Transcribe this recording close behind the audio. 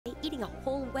making a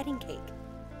whole wedding cake.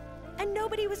 And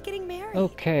nobody was getting married.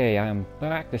 Okay, I am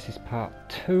back. This is part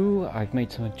 2. I've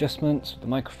made some adjustments with the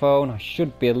microphone. I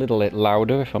should be a little bit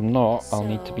louder. If I'm not, I'll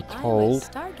need to be told. I was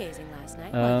stargazing last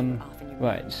night while you were off in your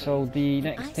Right, so the and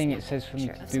next I thing it snapped says a for me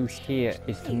picture to of do some here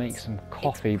champagne is to make flakes. some It's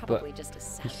coffee, but probably just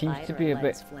a he seems satellite to or be a lens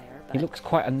bit... flare, He but looks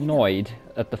quite annoyed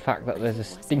at the fact that there's a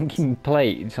stinking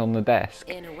plate on the desk.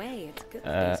 in a way, it's good the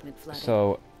basement flooded.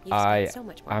 So You've I'm spent so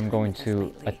much more time going with us to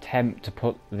lately. attempt to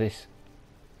put this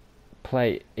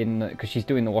plate in because she's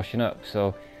doing the washing up.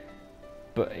 So,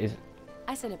 but is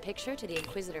I sent a picture to the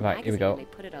Inquisitor Right, here we magazine go. and they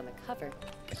put it on the cover.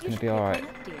 it's You gonna should be pick all one right?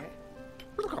 up,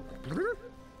 dear.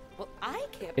 Well, I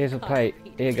can't Here's a be plate.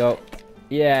 bothered Here you to go. do it.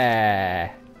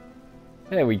 Yeah.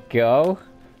 There we go.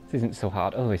 This isn't so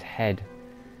hard. Oh, his head.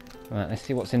 Right, let's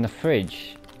see what's in the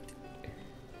fridge.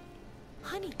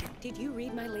 Honey, did you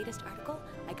read my latest article?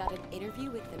 I got an interview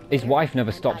with the His mayor, wife never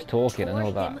and stops I talking, I tore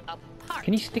know that. him apart,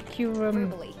 Can you stick your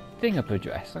verbally. thing up her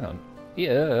dress? Hang on.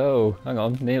 Yeah. Oh, hang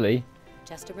on. Nearly.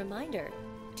 Just a reminder,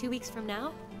 2 weeks from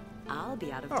now, I'll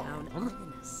be out of town on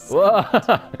an Whoa.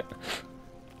 assignment.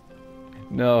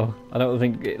 No, I don't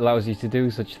think it allows you to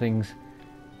do such things.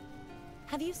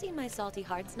 Have you seen my Salty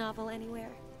Hearts novel anywhere?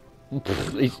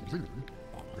 He's...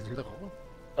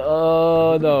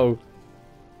 Oh no.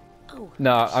 Oh,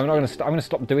 No, I'm not gonna. I'm gonna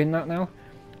stop doing that now.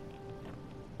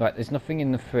 Right, there's nothing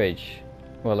in the fridge.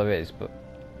 Well, there is, but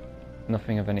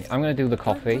nothing of any. I'm gonna do the our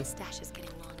coffee. mustache is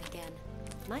getting long again.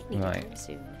 Might need Right. a turn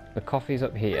soon. The coffee's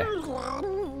up here.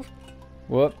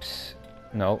 Whoops.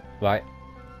 No. Right.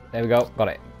 There we go. Got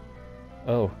it.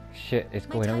 Oh shit! It's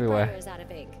My going typewriter everywhere. is out of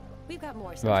ink. We've got more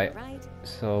Right. something, right?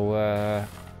 So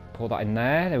pour that in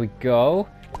there. There we go.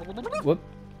 Whoop.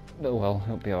 Oh well,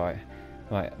 it'll be alright.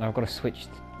 Right, now I've got to switch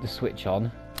the switch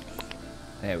on.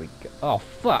 There we go. Oh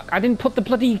fuck! I didn't put the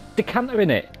bloody decanter in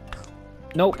it.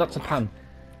 Nope, that's a pan.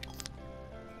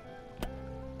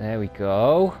 There we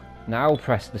go. Now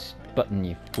press this button,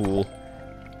 you fool.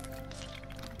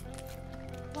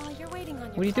 While you're waiting on your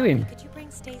What are you coffee, doing? Could you bring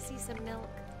Stacy some milk?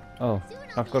 Oh,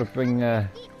 I've got to bring.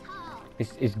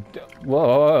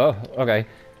 Whoa. Okay,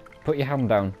 put your hand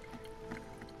down.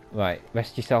 Right,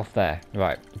 rest yourself there.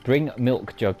 Right, bring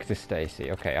milk jug to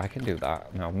Stacy. Okay, I can do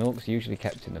that. Now, milk's usually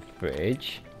kept in the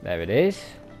fridge. There it is.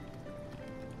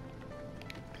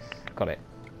 Got it.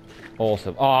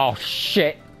 Awesome. Oh,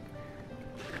 shit!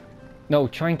 No,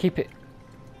 try and keep it...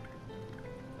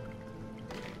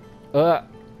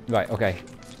 Right, okay.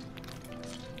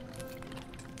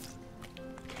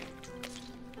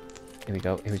 Here we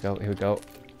go, here we go, here we go.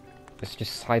 Let's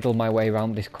just sidle my way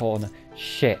around this corner.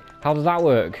 Shit, how does that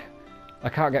work? I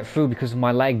can't get through because of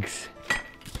my legs.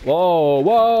 Whoa,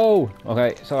 whoa! Okay,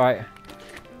 it's alright.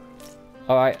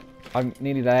 Alright, I'm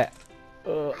nearly there.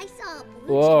 I saw a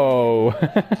blue Whoa! jay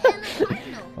and a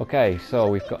cardinal. Okay, so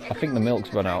we've got... I think the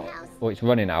milk's run out. Oh, it's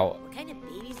running out. What kind of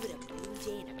babies would a blue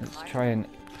jay and a Let's cardinal? try and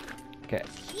get...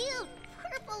 Cute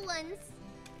purple ones.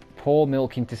 Pour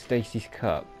milk into Stacy's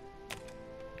cup.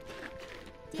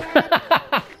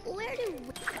 Dad, where do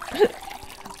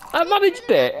I managed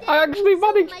it! I actually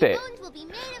managed my it! bones will be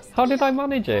made of How did I steel.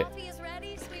 manage it? Coffee is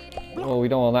ready, sweetie. Oh, we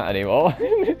don't want that anymore.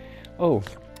 Oh.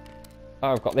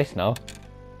 I've got this now.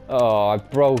 Oh, I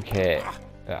broke it.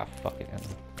 Ah, fuck it.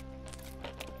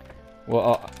 Whoa.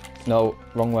 Oh, no,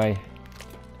 wrong way.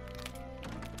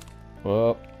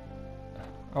 Whoa.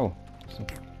 Oh.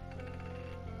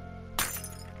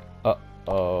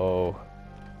 Uh-oh.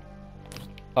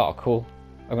 Oh, cool.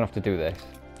 I'm gonna have to do this.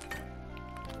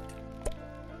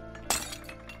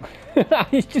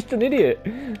 He's just an idiot.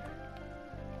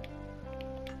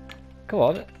 Come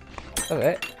on. That's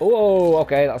it. Oh,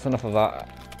 okay, that's enough of that.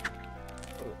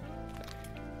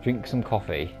 Drink some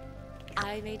coffee.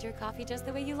 I made your coffee just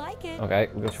the way you like it. Okay,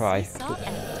 we'll try. Sea salt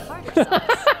and tartar sauce.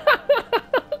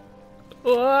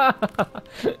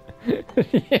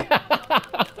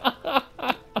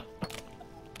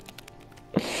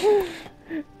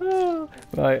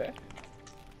 Right.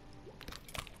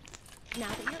 Now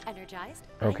that you're energized.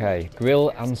 Okay, grill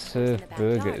and serve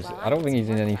burgers. I don't think he's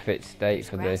in any fit state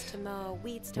for this.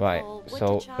 Right,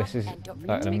 so this is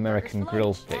like an American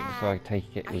grill thing, so I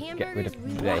take it we get rid of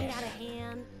this.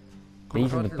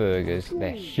 These are the burgers,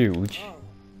 they're huge.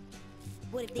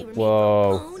 What if they were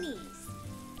Whoa. made from ponies?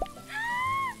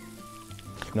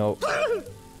 No.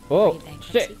 Oh,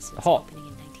 Bankruptcy shit, since hot. opening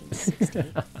in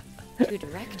 1960. 2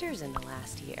 directors in the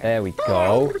last year. There we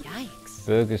go. Yikes.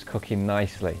 Burgers cooking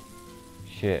nicely.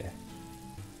 Shit.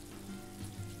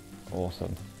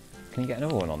 Awesome. Can you get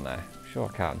another one on there? Sure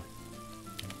I can.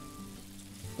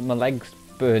 My leg's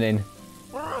burning.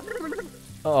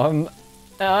 Oh,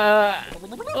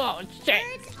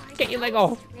 shit! Get your leg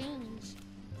off! Strange.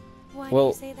 Why do Well,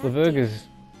 you say that, the dear? burger's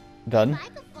done. If I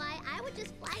could fly, I would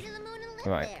just fly to the moon and live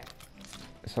Right. there.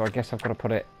 So I guess I've got to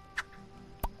put it...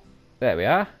 There we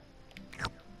are.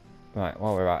 Right,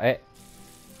 while we're at it.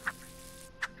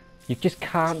 You just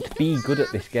can't be good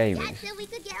at this game. Dad said we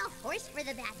could get a horse for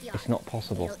the backyard. It's not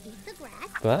possible. It'll eat the grass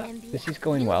But and be this a is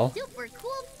going really well. super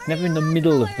cool Never in the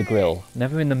middle of the grill.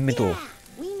 Never in the middle. Yeah,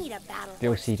 we need a battle The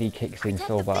horse OCD to kicks in protect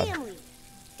so the bad. family.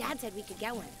 Dad said we could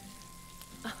get one.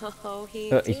 Oh, he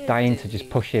But he's did, dying did to just he?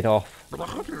 push it off.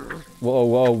 Whoa,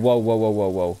 whoa, whoa, whoa, whoa, whoa,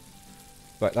 whoa.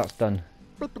 Right, that's done.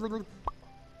 Don't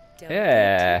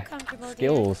Yeah, get too comfortable, dear.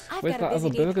 skills. I've Where's got a that other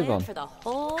busy day burger planned gone? for the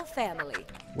whole family.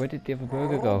 Where did the other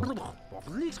burger go?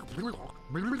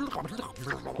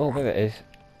 Oh, there it is.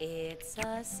 It's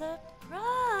a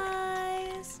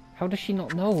surprise. How does she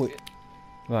not know?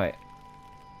 Right.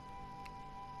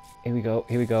 Here we go,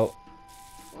 here we go.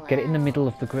 Get it in the middle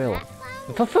of the grill.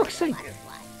 For fuck's sake!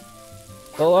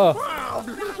 Oh,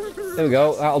 there we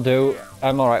go, that'll do.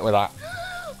 I'm alright with that.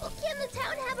 Can the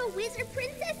town have a wizard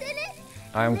princess in it?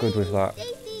 I am good with that.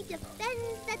 Stacy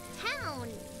defends the town.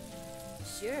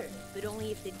 Sure, but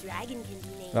only if the dragon can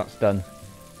be named That's done.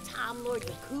 Tom Lord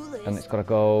the Coolest. And it's gotta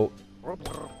go...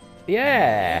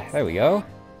 Yeah! There we go.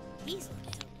 These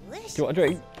look delicious. Do you want a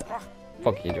drink?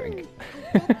 Fuck your drink.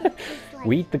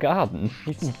 Weed the garden?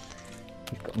 He's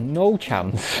got no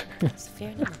chance. It's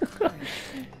fair number corn.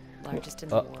 Largest in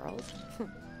the world.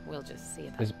 We'll just see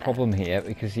about There's a that. problem here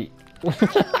because he... I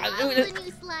love the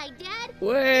new slide, Dad.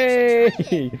 Way!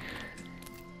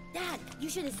 Dad, you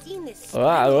should have seen this.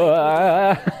 Ah, slide.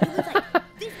 ah. It was like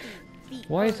 50 feet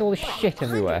Why is all this or shit 100.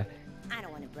 everywhere? I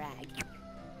don't want to brag.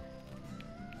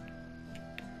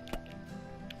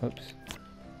 Oops.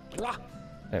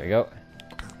 There we go.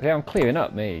 Yeah, I'm clearing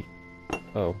up, me.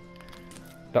 Oh.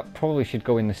 That probably should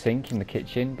go in the sink in the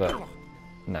kitchen, but...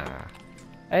 Nah.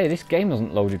 Hey, this game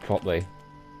hasn't loaded properly.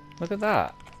 Look at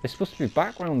that. There's supposed to be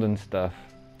background and stuff.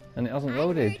 And it hasn't I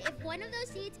loaded. heard if one of those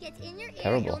seeds gets in your ear,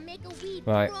 Terrible. it'll make a weed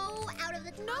Right. grow out of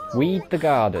the Weed the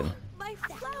garden. My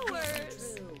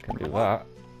flowers. Can do that.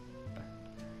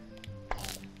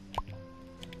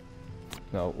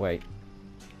 No, wait.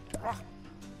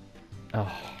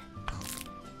 Oh.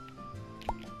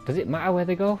 Does it matter where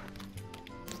they go?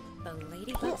 The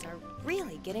ladybugs are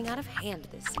really getting out of hand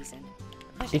this season.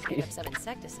 I should It's- clean up it's- some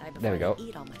insecticide There before we they go.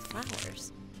 eat all my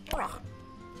flowers.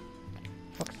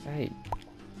 Fuck's sake.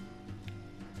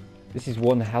 This is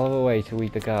one hell of a way to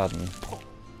weed the garden.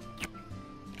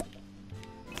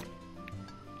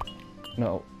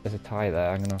 No, there's a tie there.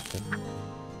 I'm gonna have to. Dad,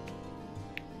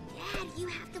 you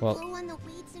have to Well- blow on the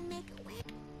weeds and make a wind.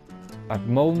 I've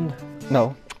mown.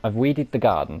 No, I've weeded the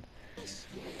garden.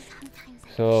 Sometimes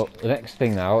So the next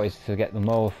thing now is to get the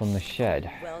mower from the shed.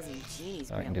 Wells and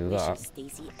Jeannie's I can been do wishes, that.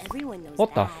 Stacy. Everyone knows What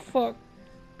the that. fuck?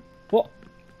 What?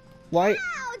 Why? Wow,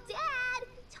 Dad!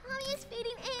 Tommy is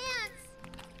feeding ants!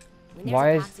 When there's Why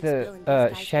a is toxic the, spill in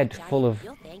this guy's shed vagina, full of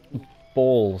you'll thank me.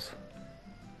 Balls.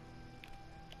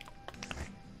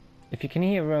 If you can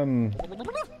hear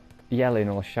yelling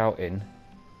or shouting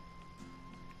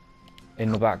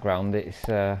in the background, it's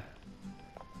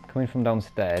coming from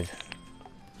downstairs.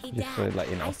 Hey, Just Dad, to let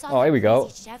you know. I saw Oh, that here we go.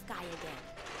 crazy chef guy again.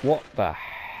 What the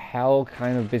hell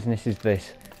kind of business is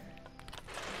this?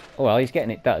 Oh, well, he's getting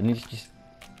it done. He's just...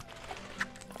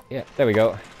 Yeah, there we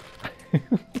go.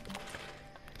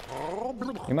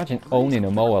 Imagine owning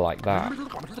a mower like that.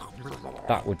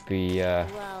 That would be...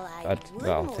 Well,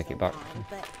 I'll take it back.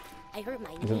 But I hurt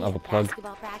my Doesn't knee have a at plug.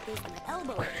 basketball practice and my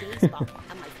elbow at baseball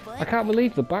and my foot. I can't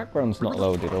believe the background's not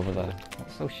loaded over there.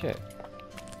 That's so shit.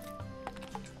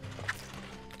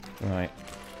 Right.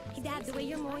 Hey, Dad, the way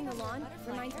you're mowing the lawn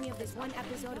reminds me of this one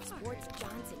episode of Sports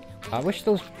Johnson. I wish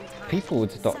those people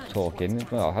would stop talking.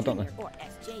 Well, I don't know.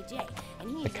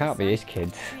 It can't be his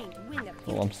kids. That's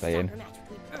all I'm saying.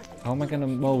 How am I going to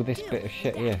mow this bit of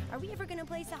shit here? Are we ever gonna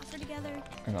play soccer together?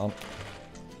 Hang on.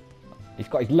 He's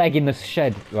got his leg in the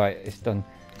shed. Right, it's done.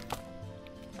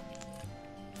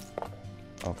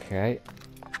 Okay.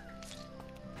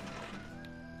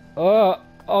 Oh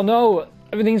no!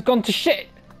 Everything's gone to shit!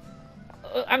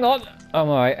 Hang on! I'm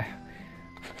alright.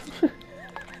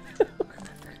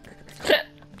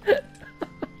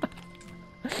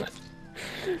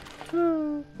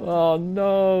 Oh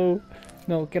no!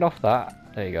 No, get off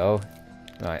that. There you go.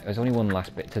 Right, there's only one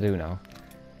last bit to do now.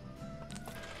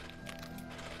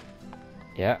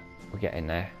 Yeah, we're getting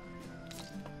there.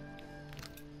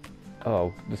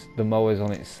 Oh, the mower's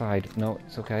on its side. No,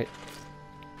 it's okay.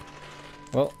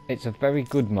 Well, it's a very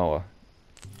good mower.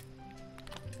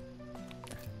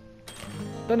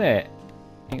 Done it!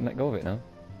 You can let go of it now.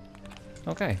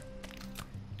 Okay.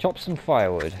 Chop some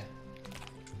firewood.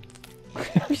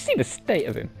 Have you seen the state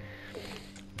of him?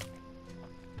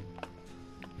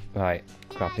 Right,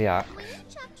 grab the axe.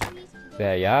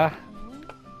 There you are.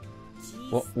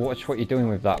 Watch what you're doing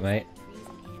with that, mate.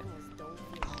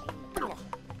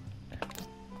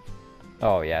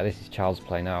 Oh yeah, this is child's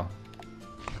play now.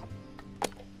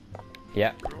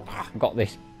 Yeah, got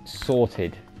this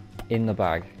sorted in the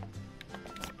bag.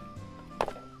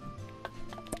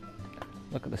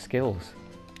 Look at the skills.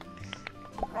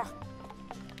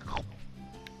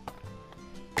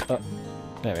 Oh,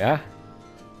 there we are.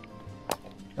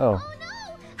 Oh. Oh no!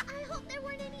 I hope there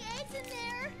weren't any eggs in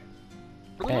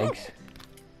there. Eggs?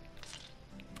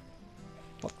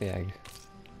 Fuck the eggs.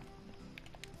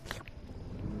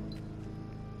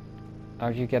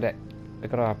 How do you get it? I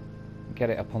gotta get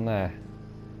it up on there.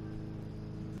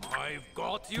 I've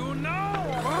got you now!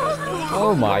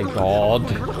 Oh my god!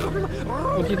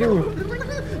 What do you do?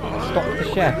 Stop the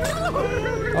chef.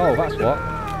 Oh, that's what.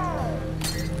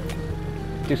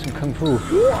 Do some kung fu.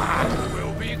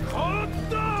 Will be cut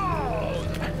down!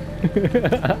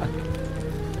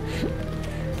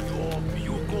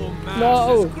 Your buccal mass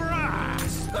No. is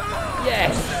grass!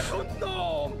 Yes!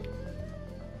 No!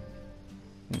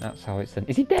 And that's how it's done.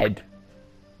 Is he dead?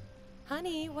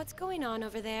 Honey, what's going on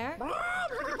over there?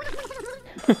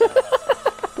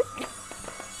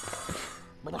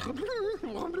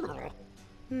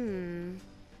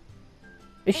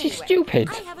 Is she Anyway, stupid?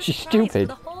 I have a She's surprise stupid.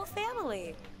 For the whole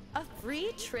family. A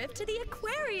free trip to the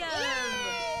aquarium.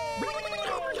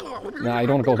 Nah, you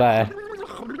don't want to go there.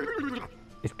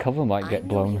 His cover might get I know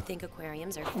blown. you think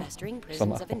aquariums are festering prisons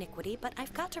Somehow. of iniquity, but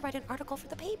I've got to write an article for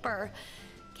the paper.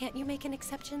 Can't you make an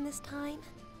exception this time?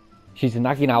 She's a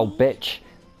nagging old bitch,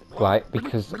 right?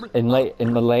 Because in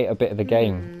the later bit of the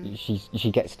game,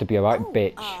 she gets to be a right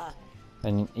bitch,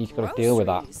 and he's got to deal with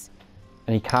that, Groceries.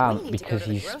 and he We can't need to go because to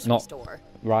the he's grocery not store.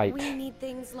 right. We need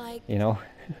things like You know.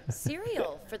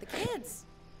 cereal for the kids.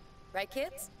 Right,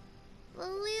 kids? Well,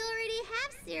 we already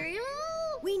have cereal.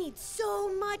 We need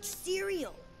so much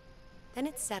cereal. Then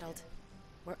it's settled.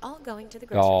 We're all going to the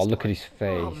grocery Oh, store. look at his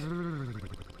face.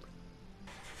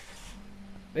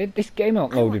 This game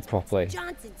aren't loaded properly.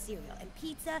 Johnson cereal and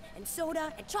pizza and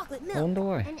soda and chocolate I milk. wonder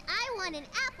why. And I want an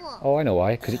apple. Oh, I know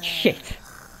why. Because it's shit.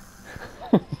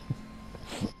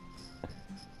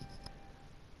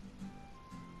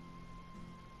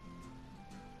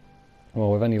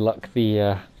 Well, with any luck,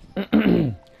 the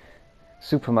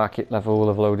supermarket level will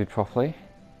have loaded properly.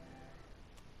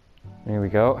 Here we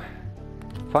go.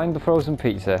 Find the frozen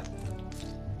pizza.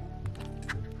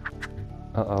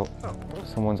 Uh-oh.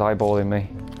 Someone's eyeballing me.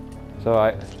 It's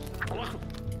alright.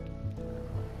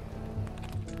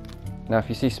 Now, if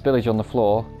you see spillage on the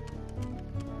floor,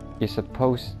 you're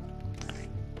supposed...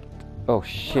 Oh,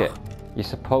 shit. You're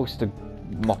supposed to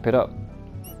mop it up.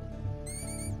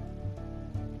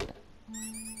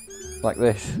 Like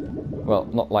this. Well,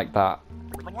 not like that.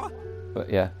 But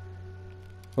yeah.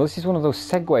 Well, this is one of those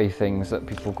Segway things that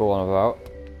people go on about.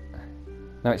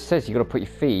 Now it says you've got to put your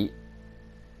feet.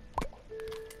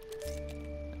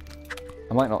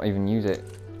 I might not even use it.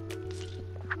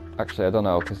 Actually, I don't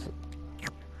know, because...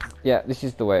 Yeah, this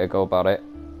is the way to go about it.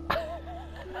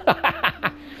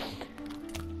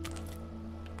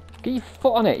 Get your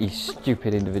foot on it, you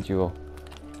stupid individual.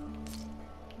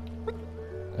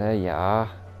 There you are.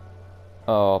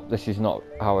 Oh, this is not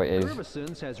how it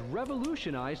is. Has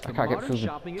revolutionized I the can't get modern through the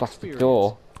shopping plastic experience.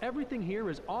 door. Everything here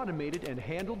is automated and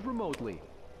handled remotely.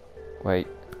 Wait.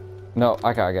 No,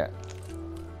 I can't get...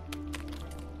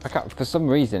 I can't... For some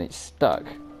reason, it's stuck.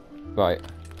 Right.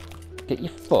 Get your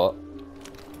foot.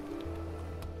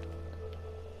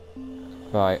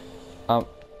 Right. I'm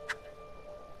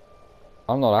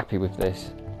not happy with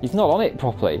this. He's not on it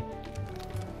properly.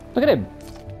 Look at him.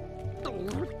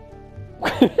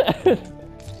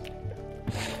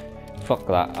 Fuck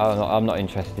that. I'm not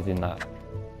interested in that.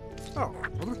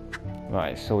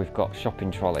 Right, so we've got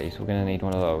shopping trolleys. We're going to need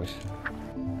one of those.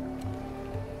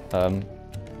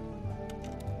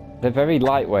 They're very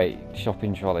lightweight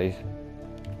shopping trolleys.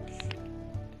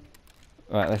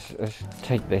 Right, let's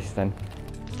take this then.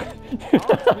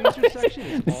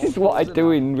 This is what I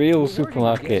do in real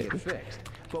supermarkets.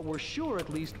 But we're sure at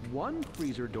least one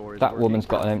freezer door is That working. woman's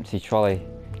got an empty trolley.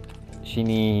 She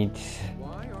needs...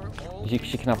 Why are all She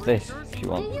can have this if she Do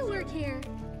wants. you work here?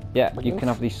 Yeah, you can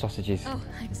have these sausages. Oh,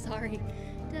 I'm sorry.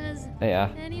 Does They are.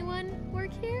 anyone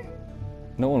work here?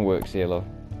 No one works here, love.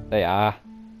 They are.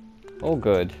 All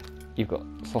good. You've got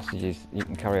sausages you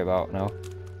can carry about now.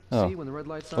 Oh. See, when the red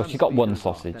light's Well, on, she the got one speaker's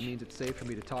off. sausage. That means it's safe for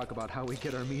me to talk about how we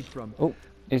get our meat from. Oh,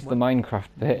 here's the Minecraft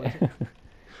bit.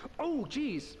 Oh,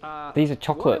 geez. These are what I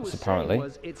chocolates, was saying apparently.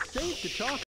 was it's safe to talk